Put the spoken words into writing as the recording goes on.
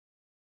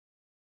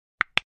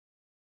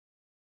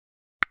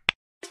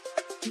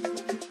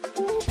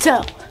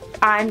So,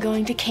 I'm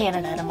going to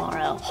Canada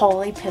tomorrow.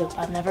 Holy poop,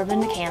 I've never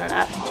been to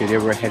Canada. Today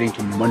we're heading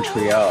to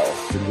Montreal.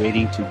 Been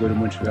waiting to go to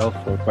Montreal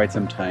for quite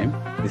some time.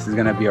 This is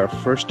gonna be our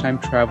first time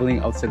traveling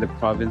outside the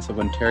province of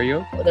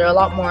Ontario. They're a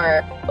lot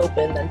more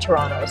open than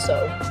Toronto,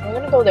 so we're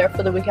gonna go there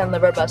for the weekend,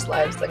 live our best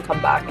lives, then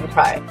come back and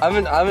cry. I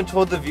haven't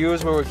told the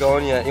viewers where we're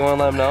going yet. You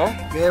wanna let them know?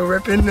 We're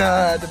ripping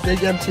the big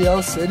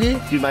MTL city.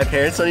 Dude, my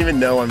parents don't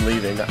even know I'm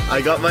leaving. I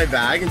got my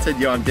bag and said,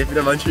 yo, I'm dipping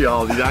to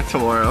Montreal. I'll be back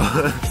tomorrow.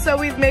 So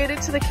we've made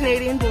it to the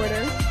Canadian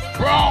border.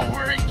 Bro,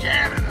 we're in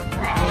Canada,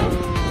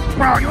 bro.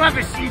 Bro, you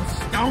ever seen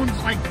stones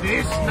like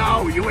this?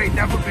 No, you ain't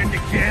never been to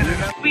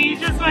Canada. We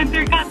just went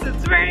through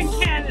customs. We're in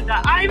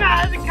Canada. I'm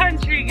out of the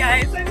country,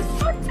 guys. I'm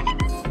so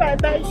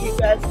sad. You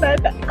guys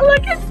said that.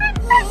 Look at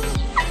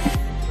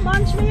this.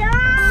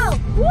 Montreal!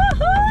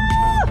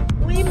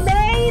 Woohoo! We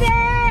made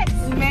it!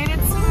 We made it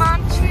to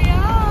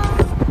Montreal.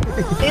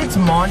 It's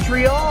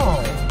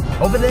Montreal.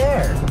 Over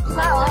there. So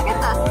look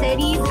at the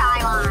city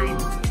skyline.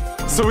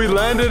 So we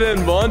landed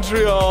in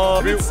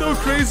Montreal. It's so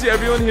crazy,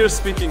 everyone here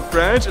speaking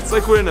French. It's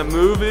like we're in a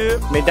movie.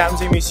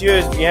 Mesdames et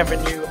messieurs,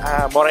 bienvenue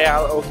à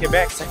Montréal au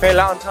Québec. Ça fait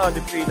longtemps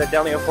depuis la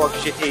dernière fois que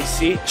j'étais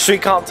ici. Je suis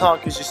content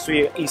que je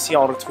suis ici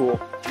en retour.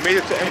 We made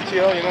it to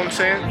MTL, you know what I'm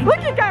saying?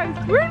 Look you guys,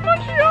 we're in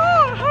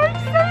Montreal. How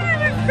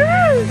exciting is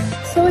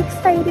this? So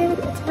excited,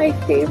 it's my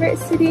favorite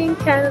city in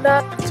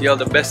Canada. Montreal,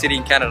 the best city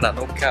in Canada,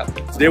 no cap.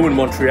 Today we're in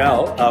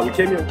Montreal. We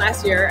came here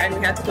last year and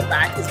we had to come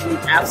back because we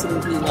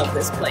absolutely love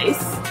this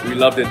place. We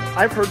loved it.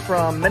 I've heard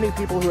from many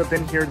people who have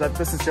been here that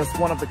this is just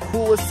one of the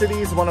coolest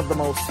cities, one of the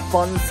most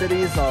fun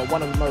cities,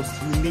 one of the most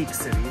unique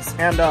cities.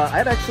 And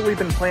I'd actually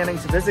been planning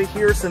to visit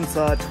here since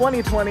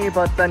 2020,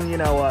 but then, you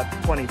know,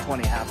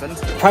 2020 happened.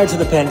 Prior to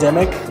the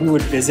pandemic, we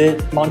would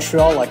visit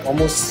Montreal like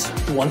almost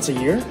once a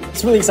year.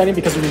 It's really exciting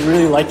because we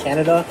really like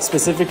Canada,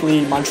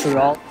 specifically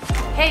Montreal.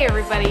 Hey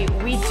everybody,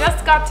 we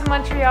just got to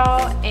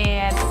Montreal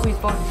and we've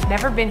both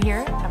never been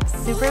here. I'm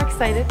super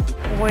excited.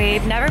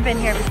 We've never been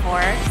here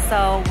before,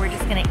 so we're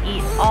just gonna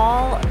eat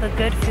all the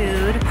good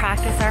food,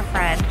 practice our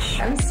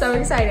French. I'm so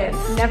excited.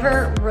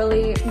 Never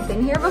really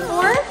been here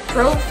before,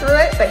 drove through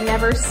it, but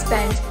never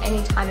spent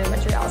any time in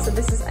Montreal. So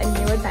this is a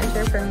new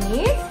adventure for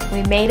me.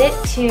 We made it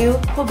to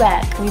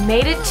Quebec. We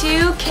made it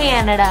to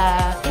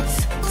Canada.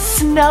 It's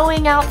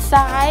snowing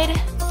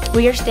outside.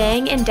 We are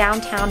staying in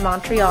downtown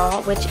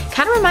Montreal, which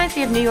kind of reminds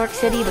me of New York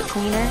City, but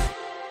cleaner.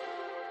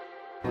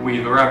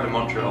 We've arrived in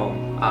Montreal,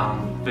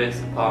 this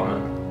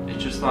apartment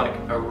is just like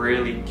a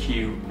really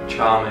cute,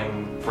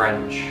 charming,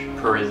 French,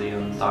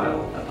 Parisian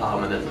style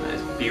apartment, isn't it?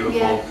 It's beautiful,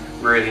 yeah.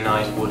 Really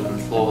nice wooden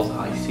floors,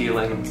 high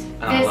ceilings,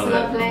 and I love it. It's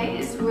lovely,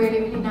 it's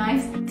really, really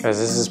nice. Guys,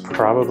 this is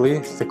probably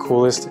the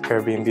coolest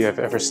Airbnb I've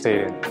ever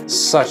stayed in.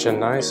 Such a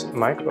nice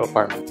micro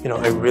apartment. You know,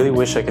 I really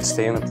wish I could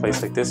stay in a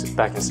place like this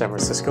back in San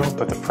Francisco,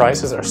 but the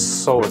prices are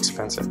so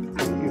expensive.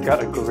 You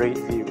got a great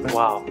view.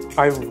 Wow,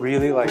 I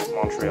really like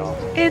Montreal.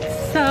 It's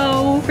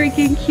so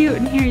freaking cute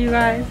in here, you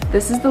guys.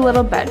 This is the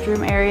little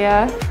bedroom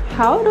area.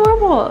 How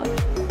adorable.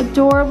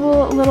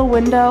 Adorable little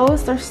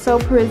windows. They're so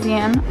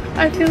Parisian.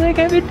 I feel like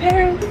I'm in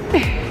Paris.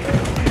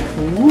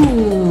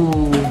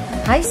 Ooh,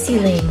 high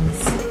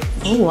ceilings.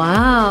 Oh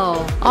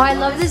wow. Oh, I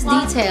love this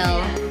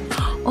detail.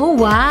 Oh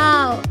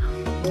wow.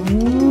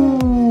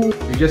 Ooh.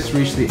 We just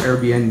reached the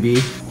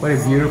Airbnb. What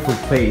a beautiful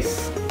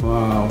place.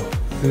 Wow.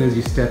 As soon as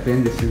you step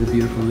in, this is a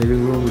beautiful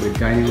living room with a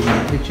dining room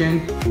and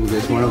kitchen. Ooh,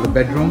 there's one of the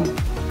bedroom.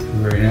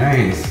 Very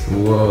nice.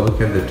 Whoa,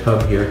 look at the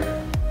tub here.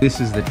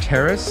 This is the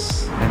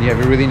terrace, and you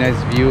have a really nice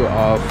view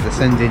of the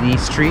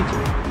Saint-Denis street.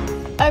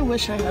 I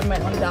wish I had my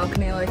own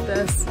balcony like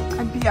this.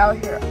 I'd be out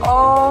here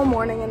all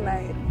morning and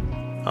night.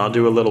 I'll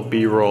do a little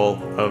B-roll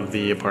of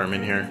the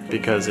apartment here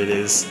because it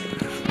is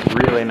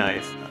really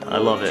nice. I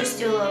love it. Just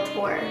do a little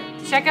tour.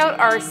 Check out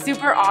our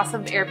super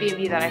awesome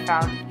Airbnb that I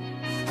found.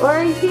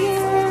 We're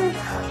here.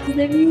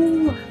 The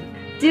view.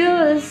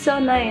 Dude, this is so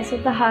nice.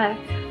 What the heck?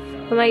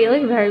 Oh my, you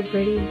look very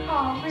pretty.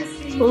 Oh,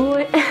 merci.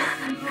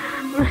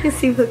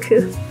 Merci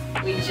beaucoup.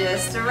 We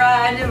just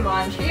arrived in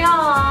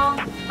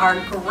Montreal. Our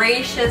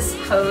gracious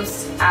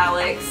host,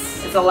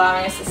 Alex, is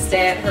allowing us to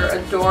stay at her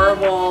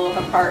adorable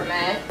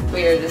apartment.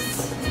 We are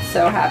just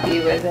so happy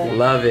with it.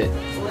 Love it.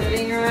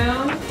 Living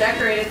room,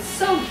 decorated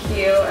so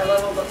cute. I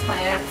love all the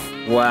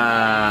plants.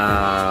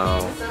 Wow.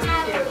 So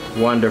cute.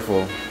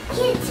 Wonderful.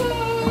 Kitchen.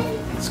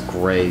 It's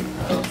great.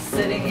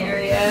 Sitting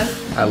area.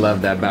 I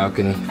love that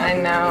balcony. I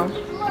know.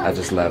 I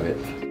just love it.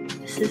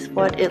 This is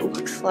what it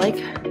looks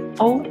like.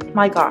 Oh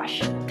my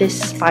gosh, this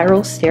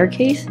spiral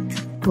staircase.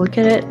 Look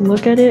at it,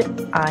 look at it.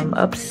 I'm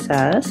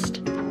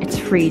obsessed. It's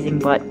freezing,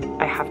 but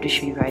I have to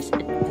show you guys.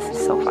 This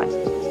is so fun.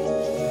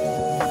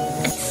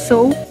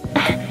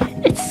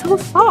 It's so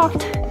soft.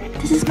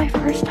 This is my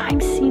first time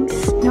seeing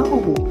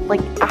snow,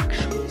 like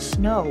actual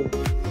snow.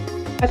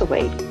 By the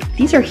way,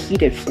 these are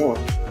heated floors.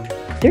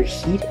 They're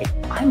heated.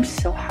 I'm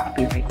so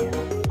happy right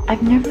now.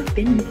 I've never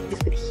been in a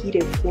place with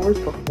heated floors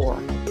before.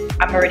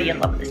 I'm already in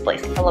love with this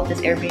place. I love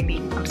this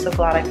Airbnb. I'm so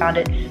glad I found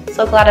it.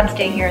 So glad I'm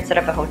staying here instead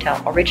of a hotel.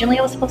 Originally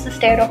I was supposed to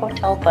stay at a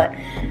hotel, but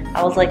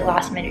I was like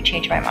last minute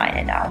changed my mind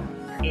and now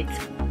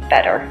it's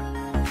better.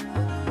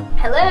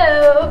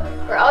 Hello!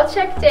 We're all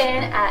checked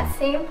in at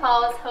St.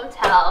 Paul's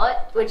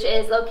Hotel, which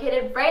is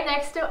located right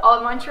next to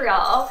Old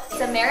Montreal.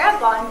 It's a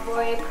Marriott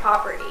Bonvoy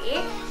property.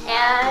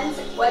 And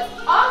what's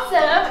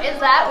awesome is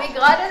that we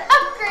got an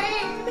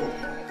upgrade!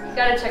 You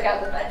gotta check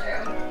out the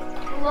bedroom.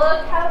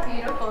 Look how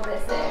beautiful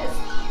this is.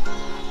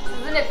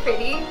 Isn't it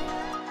pretty?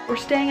 We're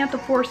staying at the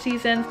Four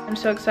Seasons. I'm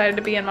so excited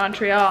to be in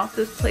Montreal.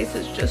 This place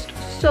is just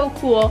so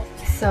cool.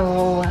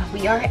 So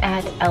we are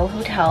at El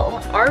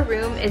Hotel. Our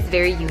room is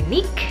very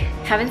unique.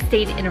 Haven't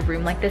stayed in a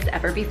room like this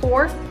ever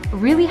before.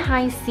 Really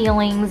high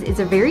ceilings. It's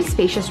a very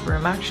spacious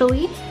room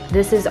actually.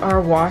 This is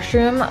our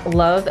washroom.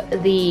 Love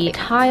the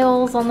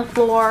tiles on the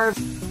floor.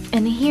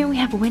 And here we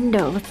have a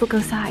window. Let's look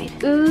outside.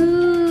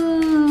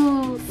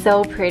 Ooh,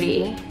 so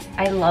pretty.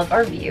 I love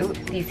our view,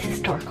 these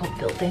historical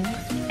buildings,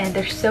 and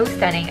they're so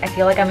stunning. I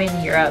feel like I'm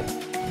in Europe.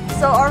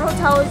 So our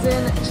hotel is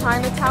in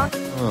Chinatown.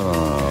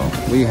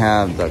 Oh, we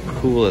have the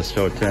coolest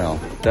hotel.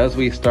 As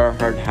we start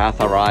hath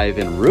arrived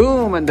in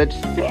room and it's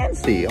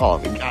fancy. Oh,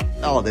 we got,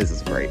 oh, this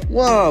is great.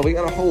 Whoa, we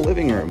got a whole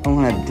living room. I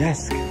want a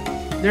desk.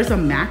 There's a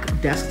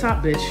Mac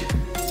desktop,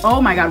 bitch.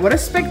 Oh my God, what a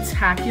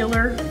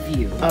spectacular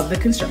view of the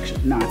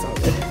construction. No, it's all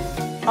good.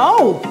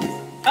 Oh!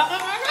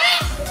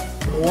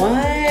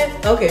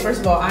 What? Okay,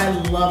 first of all, I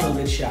love a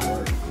good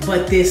shower.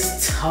 But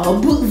this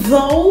tub,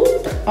 though?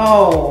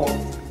 Oh.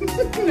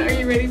 Are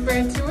you ready for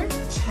a tour?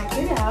 Check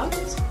it out.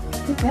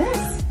 Look at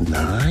this.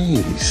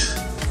 Nice.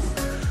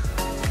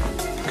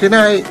 Good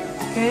night.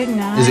 Good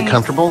night. Is it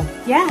comfortable?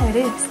 Yeah, it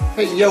is.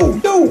 Hey, yo,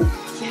 yo.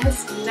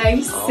 Yes,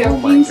 nice Oh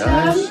soaking my tub.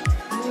 gosh.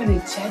 I want a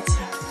jet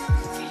tub.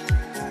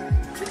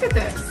 Look at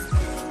this.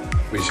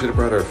 We should have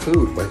brought our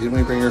food. Why didn't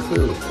we bring our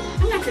food?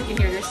 I'm not cooking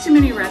here. There's too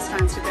many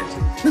restaurants to go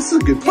to. This is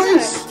a good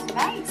place. Yeah,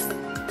 nice.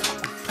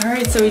 All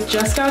right, so we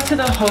just got to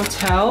the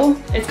hotel.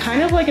 It's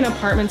kind of like an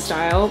apartment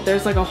style.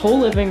 There's like a whole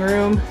living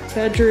room,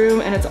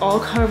 bedroom, and it's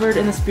all covered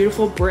in this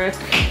beautiful brick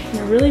and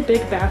a really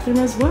big bathroom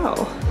as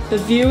well. The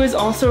view is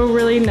also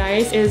really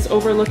nice. It is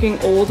overlooking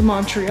Old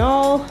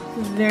Montreal.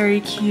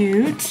 Very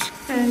cute.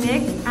 So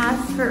Nick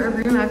asked for a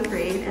room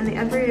upgrade and they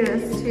upgraded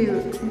us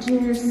to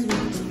junior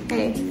suite.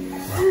 Hey.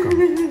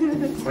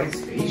 Welcome. Quite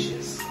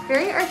spacious.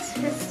 Very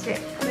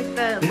artistic. Like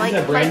the This light.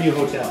 is a brand new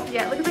hotel.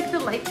 Yeah, look at like the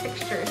light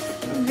fixtures.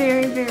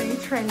 Very, very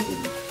trendy.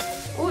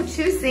 Oh,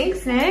 2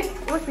 sinks, Nick.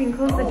 Look, we can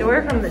close the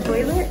door from the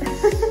toilet.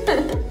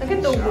 Look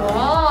at the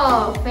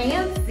wall.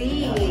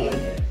 Fancy.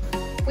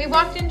 We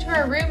walked into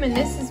our room and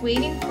this is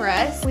waiting for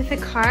us with a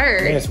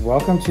card. Yes,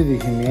 welcome to the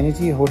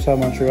Humanity Hotel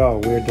Montreal.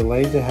 We are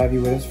delighted to have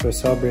you with us for a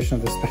celebration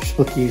of this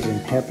special occasion.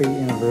 Happy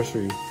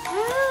anniversary.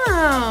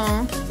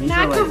 Oh,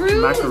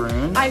 macaroon.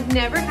 Macaroon. I've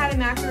never had a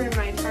macaroon in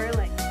my entire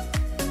life.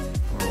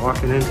 We're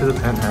walking into the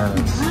penthouse.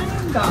 Oh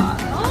my God.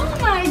 Oh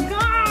my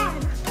God.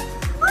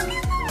 Look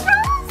at the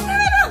rose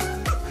petal.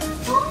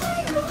 Oh my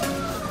God.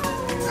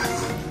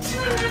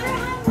 I never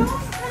had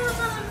rose petals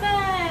on a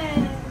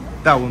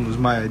bed. That one was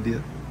my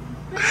idea.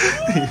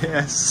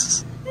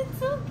 Yes. It's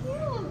so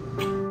cute.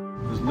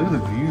 Just look at the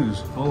views.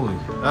 Holy.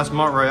 That's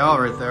Montreal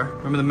right there.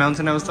 Remember the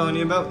mountain I was telling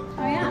you about? Oh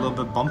yeah. A little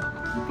bit bump.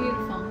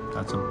 Beautiful.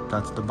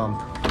 That's the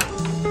bump.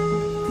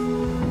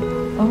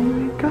 Oh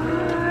my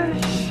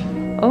gosh.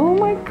 Oh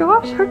my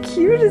gosh, how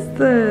cute is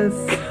this?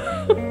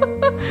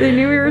 They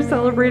knew we were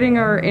celebrating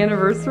our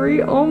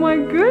anniversary. Oh my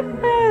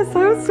goodness,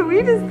 how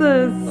sweet is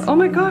this? Oh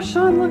my gosh,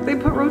 Sean, look, they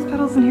put rose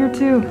petals in here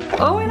too.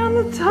 Oh, and on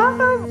the top.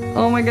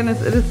 Oh my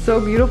goodness, it is so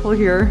beautiful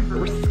here.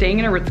 We're staying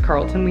in a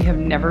Ritz-Carlton. We have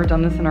never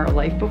done this in our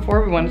life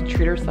before. We wanted to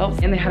treat ourselves,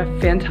 and they had a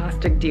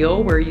fantastic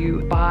deal where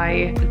you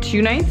buy the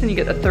 2 nights and you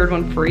get the 3rd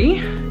one free.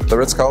 The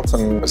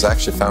Ritz-Carlton was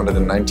actually founded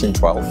in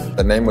 1912.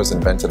 The name was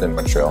invented in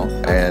Montreal,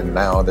 and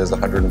now there's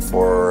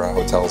 104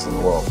 hotels in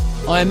the world.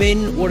 I'm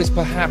in what is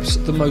perhaps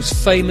the most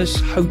famous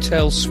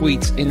hotel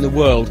suite in the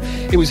world.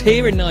 It was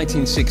here in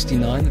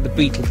 1969 that the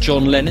Beatle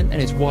John Lennon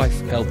and his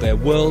wife held their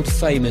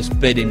world-famous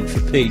bidding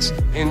for peace.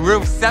 In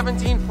room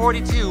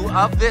 1742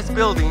 of this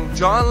building,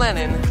 John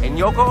Lennon and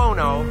Yoko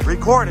Ono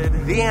recorded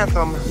the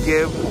anthem,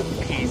 Give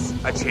Peace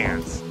a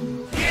Chance.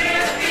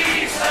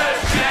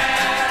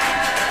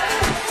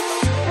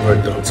 We're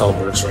at the Hotel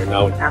Burks right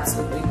now.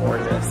 Absolutely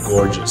gorgeous.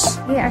 Gorgeous.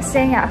 We are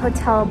staying at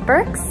Hotel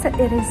Burks.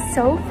 It is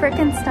so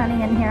freaking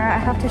stunning in here. I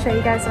have to show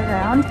you guys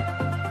around.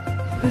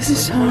 This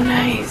is so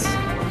nice.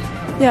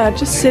 Yeah,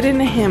 just sit in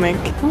a hammock.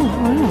 Oh,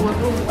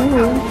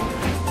 wow.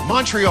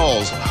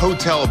 Montreal's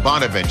Hotel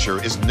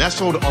Bonaventure is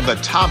nestled on the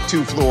top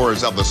 2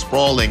 floors of the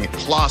sprawling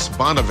Place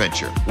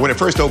Bonaventure. When it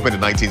first opened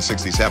in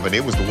 1967,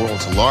 it was the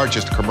world's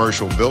largest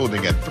commercial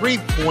building at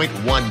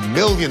 3.1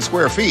 million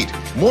square feet,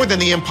 more than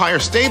the Empire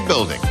State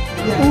Building.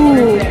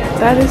 Ooh,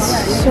 that is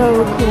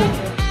so cool.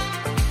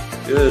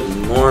 Good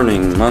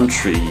morning,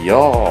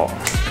 Montreal.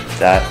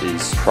 That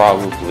is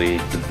probably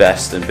the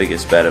best and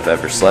biggest bed I've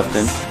ever slept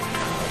in.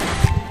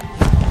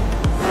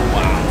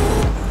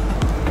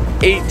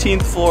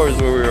 18th floor is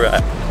where we were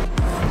at.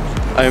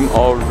 I am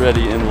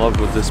already in love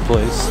with this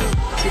place.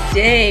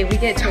 Today we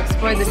get to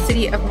explore the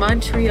city of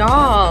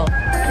Montreal.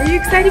 Are you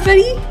excited,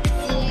 buddy?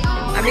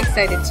 I'm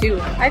excited too.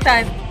 High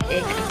five.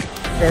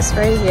 This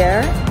right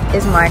here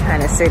is my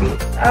kind of city.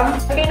 I'm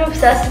fucking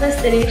obsessed with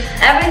the city.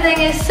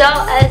 Everything is so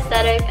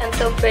aesthetic and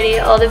so pretty.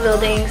 All the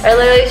buildings are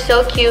literally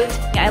so cute.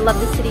 I love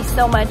the city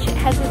so much. It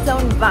has its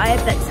own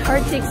vibe that's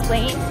hard to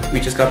explain. We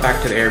just got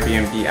back to the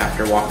Airbnb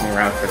after walking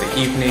around for the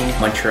evening.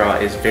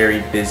 Montreal is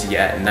very busy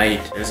at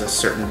night. There's a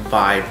certain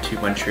vibe to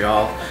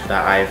Montreal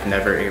that I've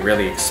never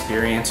really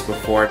experienced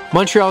before.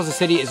 Montreal as a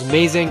city is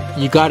amazing.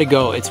 You gotta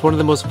go. It's one of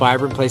the most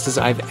vibrant places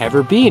I've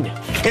ever been.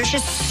 There's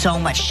just so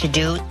much to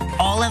do.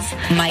 All of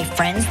my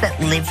friends that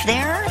live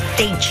there,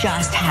 they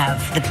just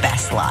have the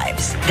best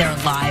lives. Their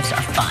lives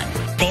are fun.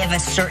 They have a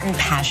certain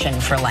passion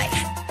for life.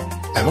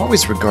 I've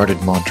always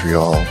regarded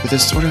Montreal with a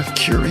sort of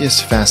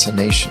curious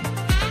fascination,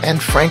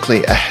 and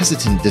frankly, a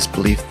hesitant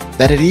disbelief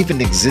that it even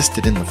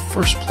existed in the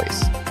first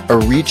place. A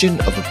region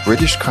of a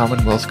British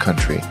Commonwealth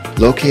country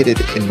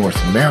located in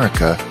North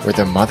America where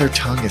their mother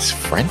tongue is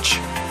French,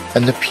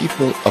 and the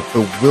people a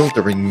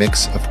bewildering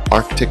mix of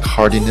Arctic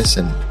hardiness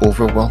and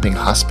overwhelming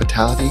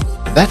hospitality.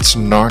 That's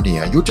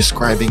Narnia. You're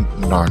describing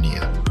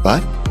Narnia.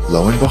 But,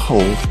 lo and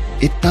behold,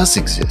 it does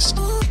exist.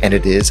 And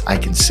it is, I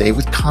can say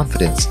with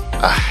confidence,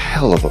 a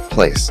hell of a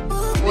place.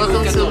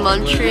 Welcome to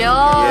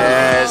Montreal.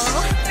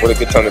 Yes. What a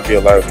good time to be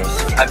alive,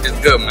 man. I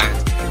feel good,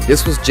 man.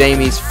 This was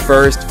Jamie's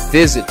first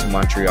visit to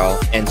Montreal,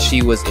 and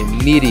she was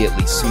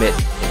immediately smitten.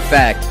 In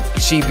fact,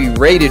 she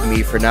berated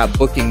me for not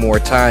booking more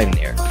time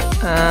there.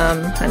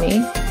 Honey,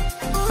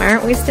 why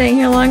aren't we staying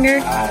here longer?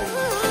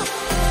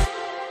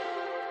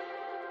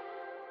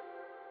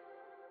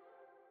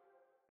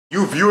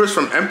 You viewers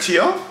from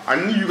MTL,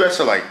 I need you guys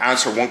to like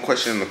answer one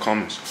question in the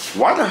comments.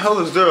 Why the hell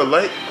is there a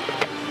light?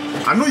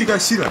 I know you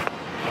guys see that.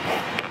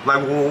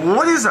 Like,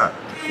 what is that?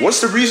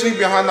 What's the reasoning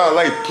behind that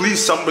light?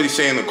 Please, somebody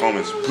say in the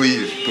comments.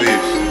 Please,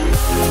 please.